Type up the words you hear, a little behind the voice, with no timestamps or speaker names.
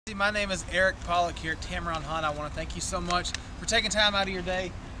My name is Eric Pollock here at Tameron Honda. I want to thank you so much for taking time out of your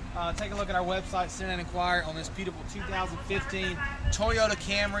day. Take a look at our website, send an inquiry on this beautiful 2015 Toyota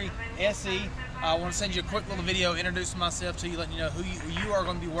Camry SE. I want to send you a quick little video introducing myself to you, letting you know who you are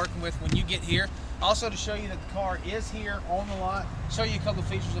going to be working with when you get here. Also to show you that the car is here on the lot, show you a couple of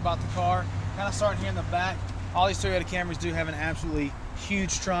features about the car. Kind of starting here in the back. All these Toyota Camrys do have an absolutely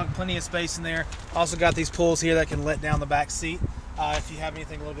huge trunk, plenty of space in there. Also got these pulls here that can let down the back seat. If you have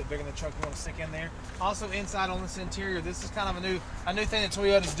anything a little bit bigger than the trunk you want to stick in there. Also inside on this interior, this is kind of a new thing that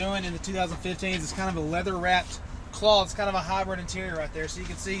Toyota's doing in the 2015s. It's kind of a leather wrapped cloth. It's kind of a hybrid interior right there. So you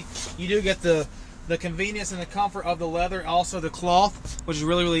can see you do get the convenience and the comfort of the leather, also the cloth, which is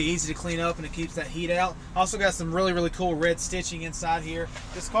really easy to clean up and it keeps that heat out. Also got some really cool red stitching inside here.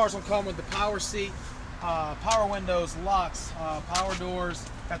 This car's gonna come with the power seat, power windows, locks, power doors.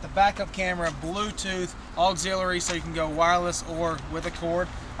 Got the backup camera, Bluetooth, auxiliary, so you can go wireless or with a cord.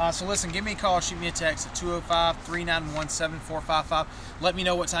 So listen, give me a call, shoot me a text at 205-391-7455. Let me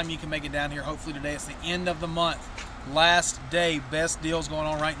know what time you can make it down here. Hopefully today. It's the end of the month, last day, best deals going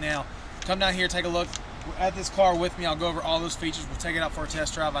on right now. Come down here, take a look at this car with me. I'll go over all those features. We'll take it out for a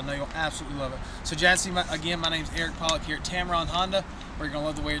test drive. I know you'll absolutely love it. So Jhansi, again, my name's Eric Pollock here at Tameron Honda, where you're going to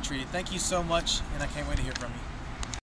love the way you're treated. Thank you so much, and I can't wait to hear from you.